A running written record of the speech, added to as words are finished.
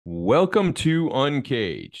Welcome to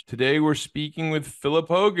UNCAGED. Today we're speaking with Phillip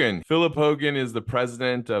Hogan. Phillip Hogan is the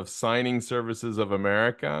president of Signing Services of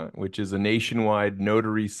America, which is a nationwide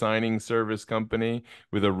notary signing service company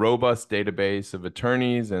with a robust database of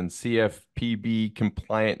attorneys and CFPB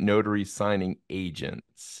compliant notary signing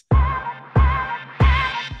agents.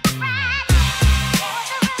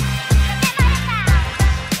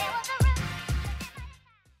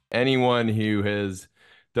 Anyone who has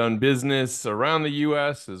done business around the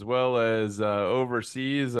US as well as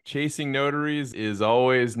overseas, chasing notaries is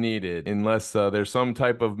always needed unless there's some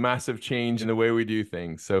type of massive change in the way we do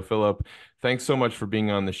things. So, Phillip, thanks so much for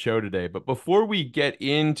being on the show today. But before we get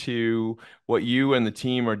into what you and the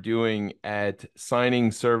team are doing at Signing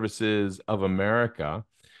Services of America,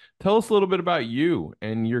 tell us a little bit about you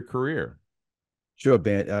and your career. Sure,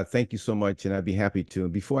 Ben. Thank you so much, and I'd be happy to.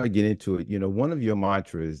 And before I get into it, one of your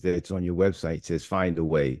mantras that's on your website says "find a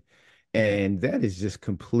way," and that is just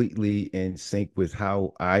completely in sync with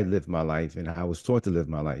how I live my life and how I was taught to live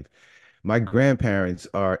my life. My grandparents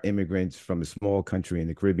are immigrants from a small country in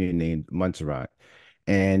the Caribbean named Montserrat.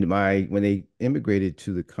 And when they immigrated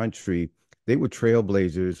to the country, they were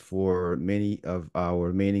trailblazers for many of our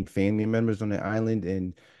remaining family members on the island.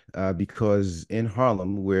 And because in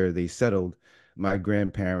Harlem, where they settled, my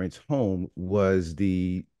grandparents' home was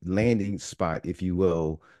the landing spot, if you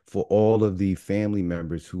will, for all of the family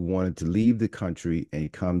members who wanted to leave the country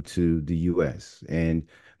and come to the US. And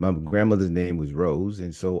my grandmother's name was Rose.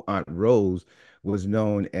 And so Aunt Rose was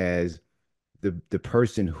known as the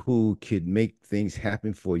person who could make things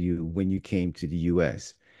happen for you when you came to the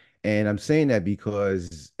US. And I'm saying that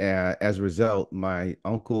because as a result, my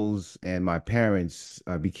uncles and my parents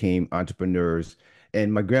became entrepreneurs.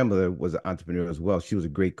 And my grandmother was an entrepreneur as well. She was a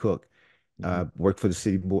great cook. Mhm. Worked for the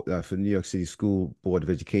city board, for the New York City School Board of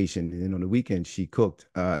Education, and then on the weekend she cooked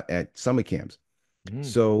at summer camps. Mhm.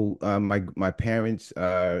 So my parents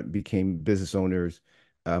became business owners.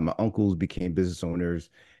 My uncles became business owners.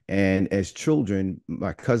 And as children,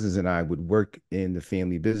 my cousins and I would work in the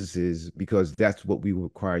family businesses because that's what we were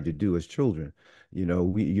required to do as children. You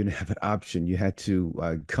didn't have an option. You had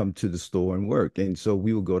to come to the store and work. And so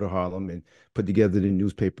we would go to Harlem and put together the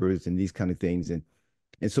newspapers and these kind of things. And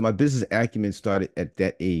so my business acumen started at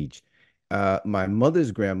that age. My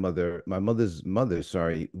mother's grandmother, my mother's mother,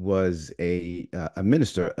 sorry, was a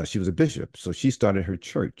minister. She was a bishop. So she started her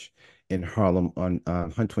church in Harlem on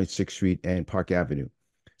 126th Street and Park Avenue.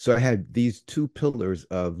 So I had these two pillars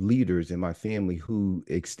of leaders in my family who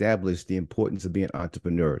established the importance of being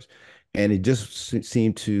entrepreneurs. And it just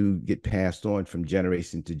seemed to get passed on from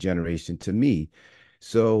generation to generation to me.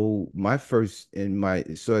 So as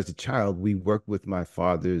a child, we worked with my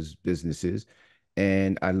father's businesses,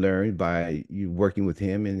 and I learned by working with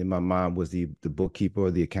him. And then my mom was the bookkeeper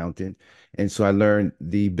or the accountant, and so I learned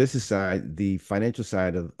the business side, the financial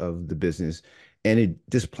side of the business, and it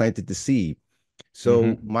just planted the seed. So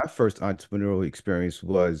Mhm. my first entrepreneurial experience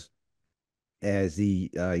was as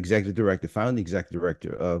the executive director, founding executive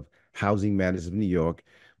director of Housing Matters of New York,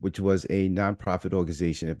 which was a nonprofit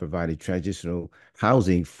organization that provided transitional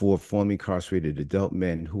housing for formerly incarcerated adult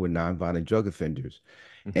men who were nonviolent drug offenders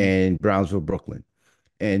Mhm. in Brownsville, Brooklyn.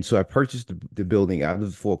 And so I purchased the building out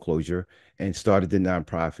of the foreclosure and started the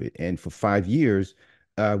nonprofit. And for 5 years,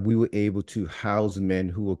 we were able to house men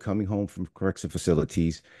who were coming home from correction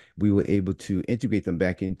facilities. We were able to integrate them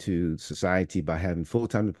back into society by having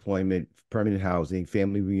full-time employment, permanent housing,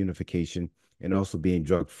 family reunification, and also being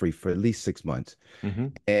drug-free for at least 6 months.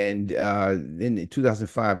 Mhm. And then in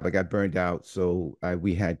 2005, I got burned out, so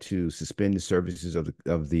we had to suspend the services of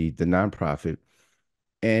the nonprofit.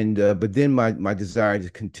 And but then my desire to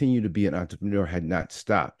continue to be an entrepreneur had not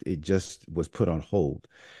stopped. It just was put on hold.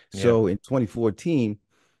 Yeah. So in 2014,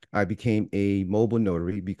 I became a mobile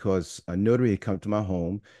notary because a notary had come to my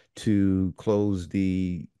home to close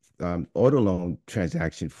the auto loan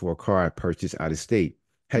transaction for a car I purchased out of state.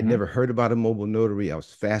 Had Mhm. never heard about a mobile notary. I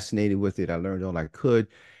was fascinated with it. I learned all I could,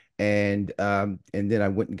 and then I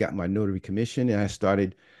went and got my notary commission, and I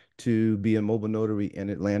started to be a mobile notary in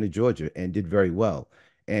Atlanta, Georgia, and did very well.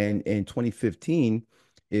 And in 2015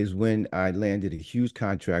 is when I landed a huge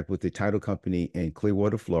contract with the title company in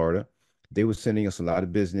Clearwater, Florida. They were sending us a lot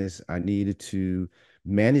of business. I needed to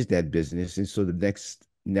manage that business. And so the next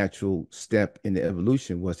natural step in the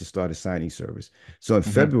evolution was to start a signing service. So in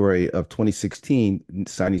Mhm. February of 2016,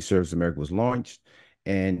 Signing Service America was launched.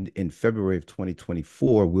 And in February of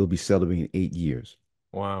 2024, we'll be celebrating 8 years.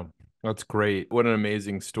 Wow, that's great. What an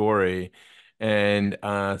amazing story. And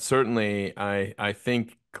certainly I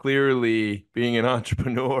think clearly being an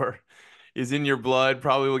entrepreneur is in your blood,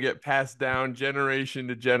 probably will get passed down generation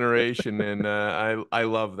to generation. And I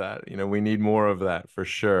love that. We need more of that for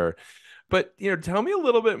sure. But, tell me a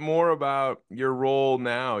little bit more about your role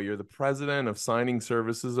now. You're the president of Signing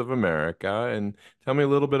Services of America, and tell me a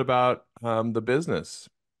little bit about the business.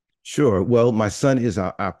 Sure. Well, my son is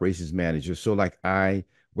our operations manager. So, like, I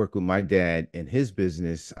work with my dad and his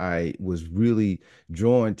business. I was really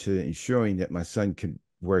drawn to ensuring that my son could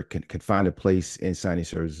work, could find a place in Signing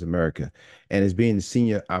Services America. And as being the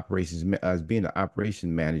senior operations, as being the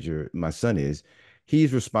operation manager, my son is,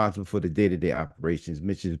 he's responsible for the day-to-day operations,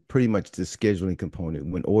 which is pretty much the scheduling component.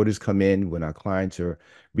 When orders come in, when our clients are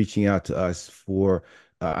reaching out to us for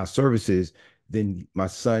our services, then my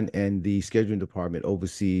son and the scheduling department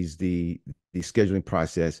oversees the scheduling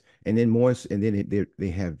process, and then they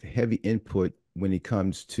have heavy input when it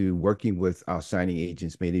comes to working with our signing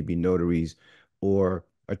agents, may they be notaries or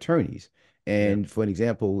attorneys. Yeah. And for an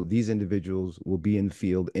example, these individuals will be in the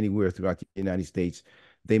field anywhere throughout the United States.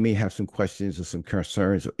 They may have some questions or some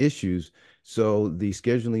concerns or issues. So the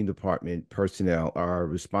scheduling department personnel are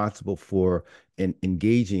responsible for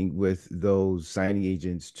engaging with those signing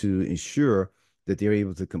agents to ensure that they're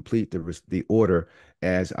able to complete the order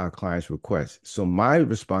as our clients request. So my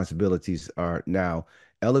responsibilities are now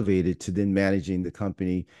elevated to then managing the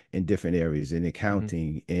company in different areas, in Hmm.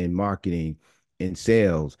 accounting, in marketing, in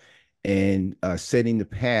sales, and setting the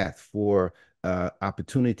path for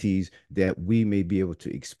opportunities that we may be able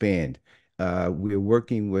to expand. We're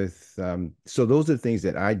working with, so those are the things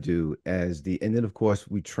that I do and then of course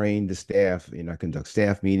we train the staff, I conduct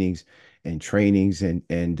staff meetings and trainings, and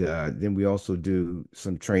then we also do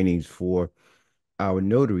some trainings for our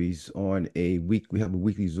notaries on a week. We have a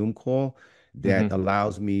weekly Zoom call that Hmm.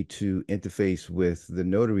 allows me to interface with the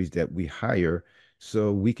notaries that we hire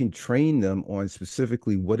so we can train them on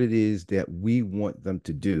specifically what it is that we want them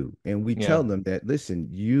to do. And we Yeah. tell them that, listen,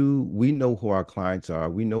 we know who our clients are,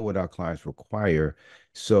 we know what our clients require.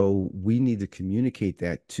 So we need to communicate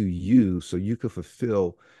that to you so you can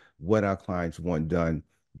fulfill what our clients want done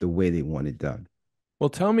the way they want it done. Well,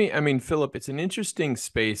 tell me, I mean, Philip, it's an interesting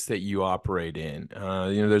space that you operate in.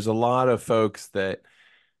 There's a lot of folks that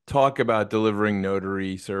talk about delivering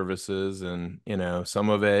notary services, and some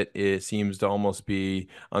of it seems to almost be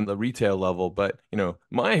on the retail level. But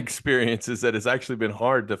my experience is that it's actually been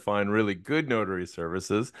hard to find really good notary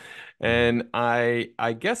services. Mhm. And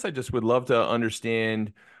I guess I just would love to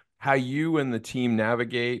understand how you and the team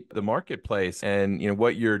navigate the marketplace, and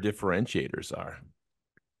what your differentiators are.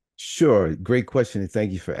 Sure, great question, and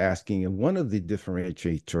thank you for asking. And one of the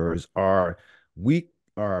differentiators are we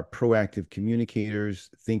are proactive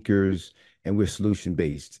communicators, thinkers, and we're solution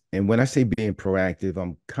based. And when I say being proactive,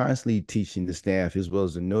 I'm constantly teaching the staff as well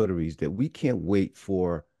as the notaries that we can't wait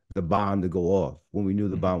for the bomb to go off when we knew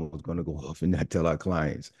the Mhm. bomb was going to go off and not tell our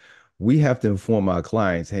clients. We have to inform our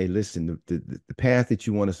clients, hey, listen, the path that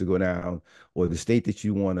you want us to go down or the state that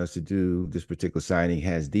you want us to do this particular signing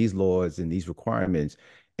has these laws and these requirements,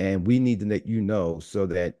 and we need to let you know so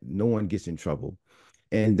that no one gets in trouble.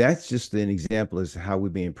 And that's just an example as to how we're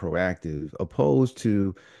being proactive, opposed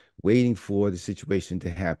to waiting for the situation to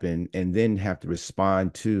happen and then have to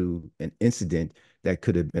respond to an incident that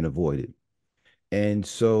could have been avoided. And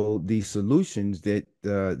so the solution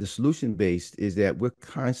based is that we're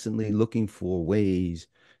constantly looking for ways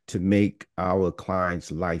to make our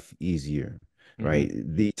clients' life easier, Mhm. right?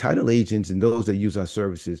 The title agents and those that use our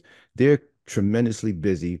services, they're tremendously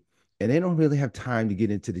busy and they don't really have time to get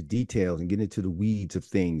into the details and get into the weeds of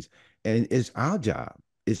things. And it's our job,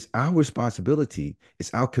 it's our responsibility,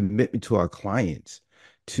 it's our commitment to our clients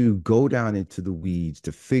to go down into the weeds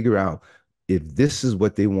to figure out if this is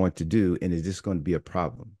what they want to do and is this going to be a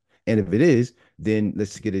problem, and if it is, then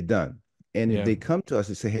let's get it done. And if Yeah. they come to us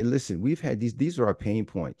and say, hey, listen, we've had these are our pain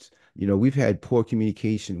points, we've had poor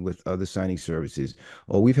communication with other signing services,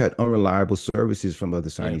 or we've had unreliable services from other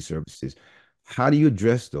Yeah. signing services, how do you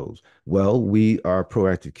address those? Well, we are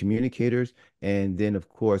proactive communicators, and then of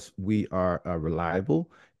course we are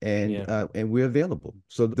reliable, Yeah. and we're available.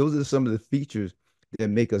 So those are some of the features that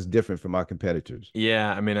make us different from our competitors.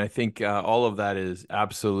 Yeah, I mean, I think all of that is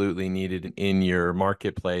absolutely needed in your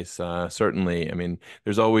marketplace. Certainly, I mean,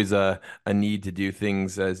 there's always a need to do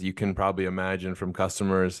things, as you can probably imagine, from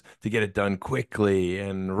customers to get it done quickly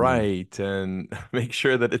and Mhm. right, and make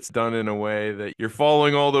sure that it's done in a way that you're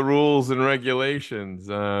following all the rules and regulations.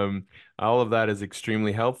 All of that is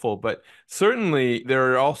extremely helpful. But certainly,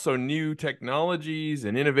 there are also new technologies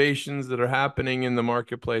and innovations that are happening in the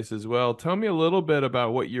marketplace as well. Tell me a little bit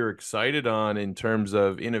about what you're excited on in terms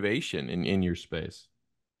of innovation in your space.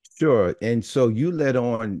 Sure. And so you led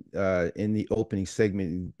on in the opening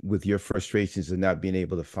segment with your frustrations of not being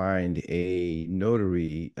able to find a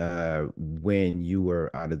notary when you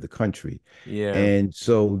were out of the country. Yeah. And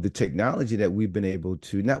so the technology that we've been able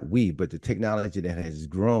to, not we, but the technology that has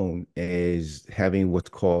grown is having what's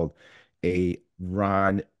called a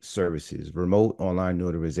RON services, remote online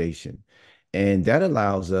notarization. And that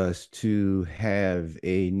allows us to have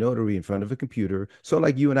a notary in front of a computer. So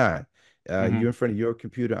like you and I. You're in Hmm. front of your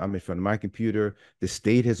computer. I'm in front of my computer. The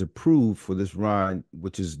state has approved for this RON,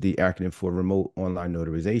 which is the acronym for Remote Online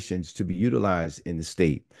Notarizations, to be utilized in the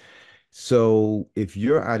state. So if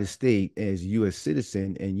you're out of state as a U.S.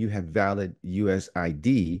 citizen and you have valid U.S.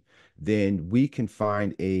 ID, then we can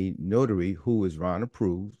find a notary who is RON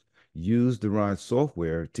approved, use the RON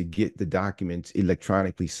software to get the documents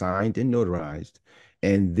electronically signed and notarized.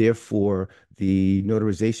 And therefore, the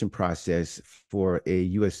notarization process for a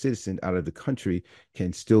U.S. citizen out of the country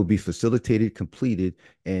can still be facilitated, completed,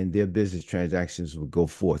 and their business transactions will go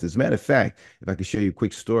forth. As a matter of fact, if I could show you a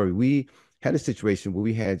quick story, we had a situation where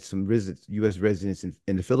we had some U.S. residents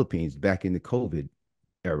in the Philippines back in the COVID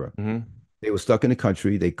era. Hmm. They were stuck in the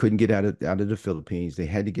country. They couldn't get out of the Philippines. They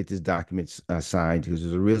had to get this document signed because it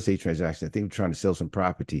was a real estate transaction. I think we're trying to sell some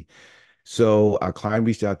property. So our client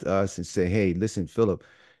reached out to us and said, "Hey, listen, Philip,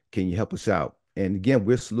 can you help us out?" And again,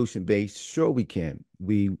 we're solution based. Sure, we can.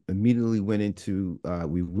 We immediately went into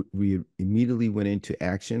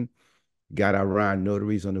action, got our Ryan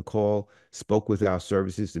notaries on the call, spoke with our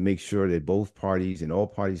services to make sure that both parties and all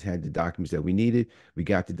parties had the documents that we needed. We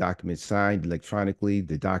got the documents signed electronically.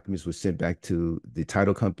 The documents were sent back to the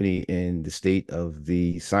title company in the state of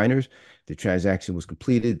the signers. The transaction was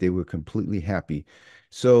completed. They were completely happy.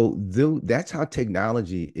 So that's how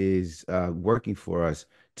technology is working for us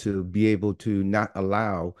to be able to not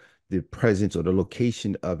allow the presence or the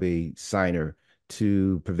location of a signer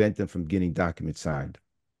to prevent them from getting documents signed.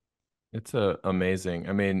 It's amazing.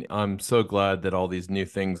 I mean, I'm so glad that all these new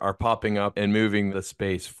things are popping up and moving the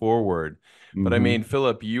space forward. But I Hmm. mean,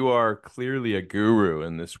 Philip, you are clearly a guru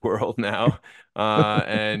in this world now,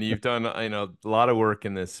 and you've done, a lot of work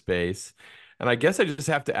in this space. And I guess I just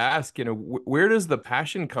have to ask, where does the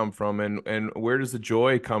passion come from, and where does the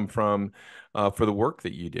joy come from, for the work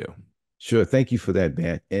that you do? Sure. Thank you for that,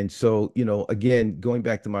 Ben. And so, again, going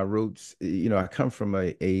back to my roots, I come from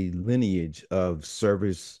a lineage of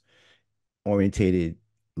service orientated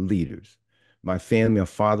leaders. My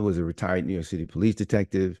father was a retired New York City police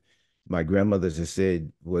detective. My grandmother, as I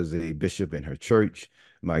said, was a bishop in her church.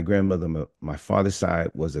 My grandmother, my father's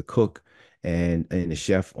side, was a cook and a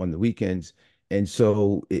chef on the weekends. And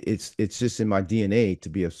so it's just in my DNA to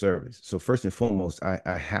be of service. So first and foremost,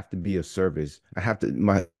 I have to be of service. I have to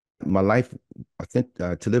my life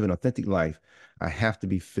to live an authentic life. I have to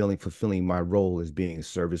be fulfilling my role as being a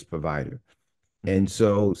service provider. And Hmm.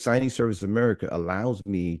 so Signing Service America allows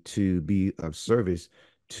me to be of service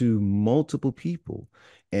to multiple people.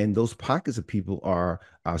 And those pockets of people are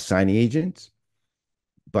our signing agents,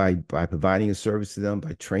 by providing a service to them,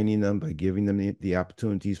 by training them, by giving them the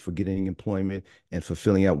opportunities for getting employment and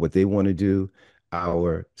fulfilling out what they want to do.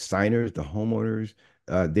 Our signers, the homeowners,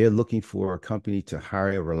 they're looking for a company to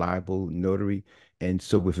hire a reliable notary. And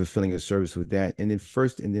so we're fulfilling a service with that. And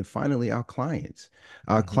then finally, our clients.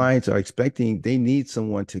 Our Hmm. clients are expecting, they need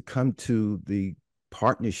someone to come to the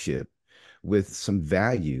partnership with some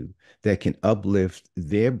value that can uplift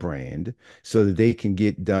their brand so that they can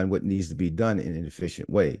get done what needs to be done in an efficient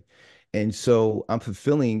way. And so I'm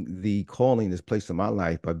fulfilling the calling that's placed on my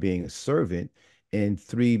life by being a servant in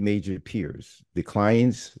three major peers: the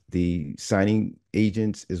clients, the signing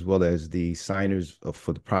agents, as well as the signers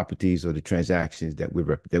for the properties or the transactions that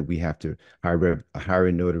we have to hire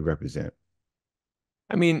a notary to represent.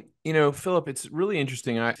 I mean, Philip, it's really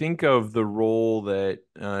interesting. I think of the role that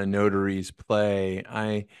notaries play.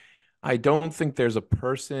 I don't think there's a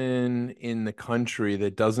person in the country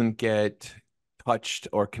that doesn't get touched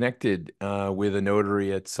or connected with a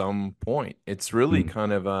notary at some point. It's really Mm-hmm.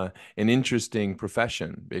 kind of an interesting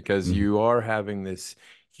profession because you are having this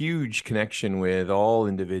huge connection with all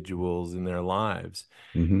individuals in their lives.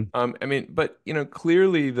 Mm-hmm. I mean, but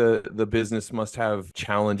clearly the business must have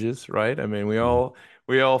challenges, right? I mean, Mm-hmm.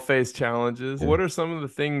 we all face challenges. Yeah. What are some of the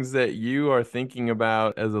things that you are thinking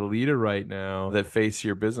about as a leader right now that face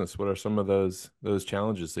your business? What are some of those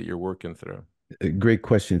challenges that you're working through? A great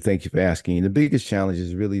question. Thank you for asking. The biggest challenge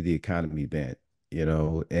is really the economy, Ben.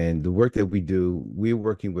 And the work that we do, we're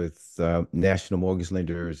working with national mortgage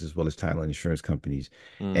lenders as well as title and insurance companies.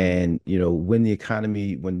 Mm, And when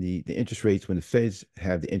the interest rates, when the Feds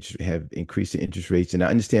have increased the interest rates, and I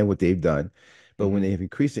understand what they've done, but when they hmm. have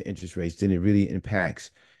increased the interest rates, then it really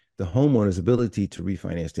impacts. the homeowner's ability to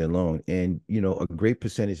refinance their loan. And a great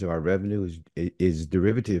percentage of our revenue is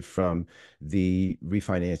derivative from the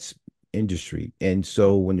refinance industry. And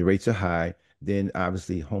so when the rates are high, then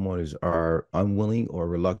obviously homeowners are unwilling or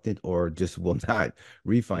reluctant or just will not Yeah.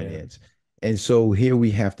 refinance. And so here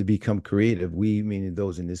we have to become creative. We, meaning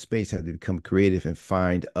those in this space, have to become creative and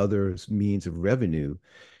find other means of revenue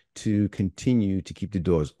to continue to keep the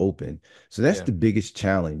doors open. So that's Yeah. the biggest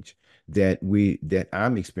challenge that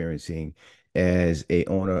I'm experiencing as a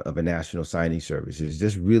owner of a national signing service is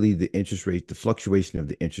just really the interest rate, the fluctuation of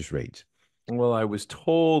the interest rates. Well, I was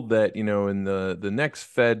told that, in the next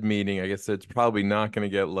Fed meeting, I guess it's probably not going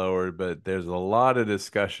to get lowered, but there's a lot of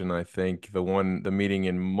discussion. I think the meeting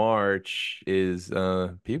in March is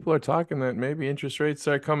people are talking that maybe interest rates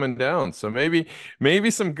are coming down. So maybe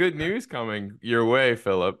some good news coming your way,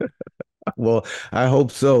 Philip. Well, I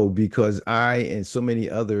hope so because I and so many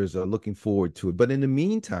others are looking forward to it. But in the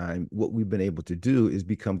meantime, what we've been able to do is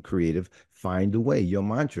become creative, find a way. Your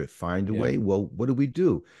mantra, find a Yeah. way. Well, what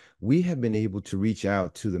do? We have been able to reach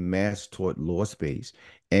out to the mass tort law space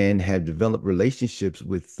and have developed relationships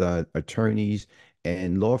with attorneys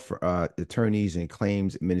and attorneys and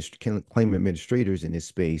claim administrators in this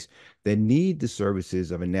space that need the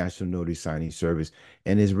services of a national notary signing service.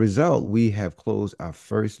 And as a result, we have closed our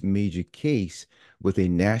first major case with a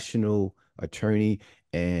national attorney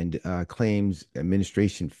and claims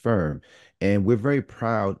administration firm. And we're very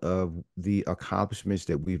proud of the accomplishments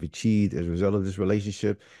that we've achieved as a result of this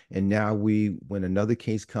relationship. And now when another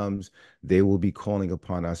case comes, they will be calling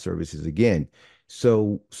upon our services again.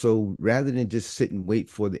 So rather than just sit and wait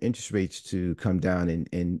for the interest rates to come down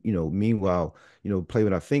and meanwhile, play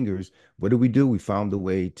with our fingers, what do? We found a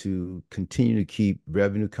way to continue to keep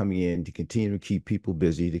revenue coming in, to continue to keep people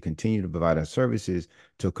busy, to continue to provide our services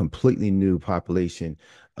to a completely new population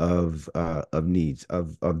of needs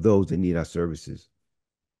of those that need our services.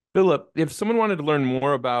 Philip, if someone wanted to learn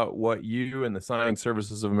more about what you and the Signing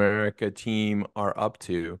Services of America team are up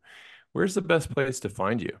to, where's the best place to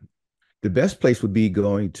find you? The best place would be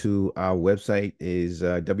going to our website is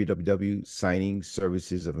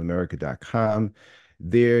www.signingservicesofamerica.com.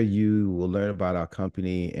 There you will learn about our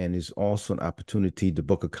company and there's also an opportunity to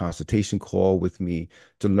book a consultation call with me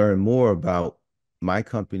to learn more about my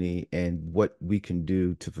company and what we can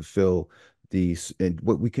do to fulfill these and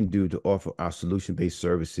what we can do to offer our solution-based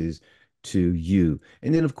services to you.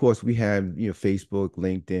 And then of course we have, Facebook,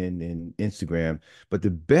 LinkedIn, and Instagram, but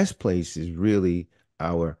the best place is really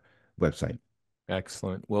our website.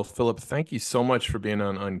 Excellent. Well, Philip, thank you so much for being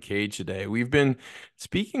on Uncaged today. We've been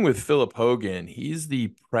speaking with Phillip Hogan. He's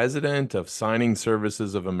the president of Signing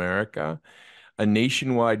Services of America, a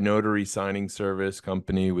nationwide notary signing service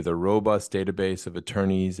company with a robust database of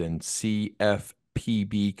attorneys and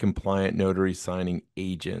CFPB compliant notary signing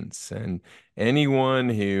agents. And anyone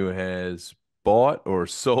who has bought or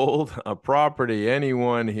sold a property,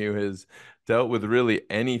 anyone who has dealt with really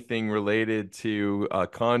anything related to a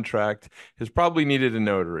contract has probably needed a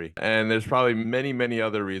notary. And there's probably many, many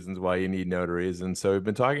other reasons why you need notaries. And so we've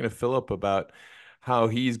been talking to Philip about how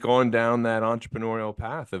he's gone down that entrepreneurial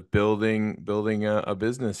path of building a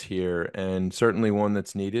business here, and certainly one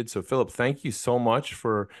that's needed. So Philip, thank you so much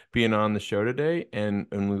for being on the show today, and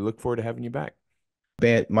we look forward to having you back.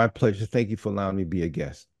 Ben, my pleasure. Thank you for allowing me to be a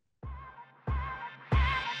guest.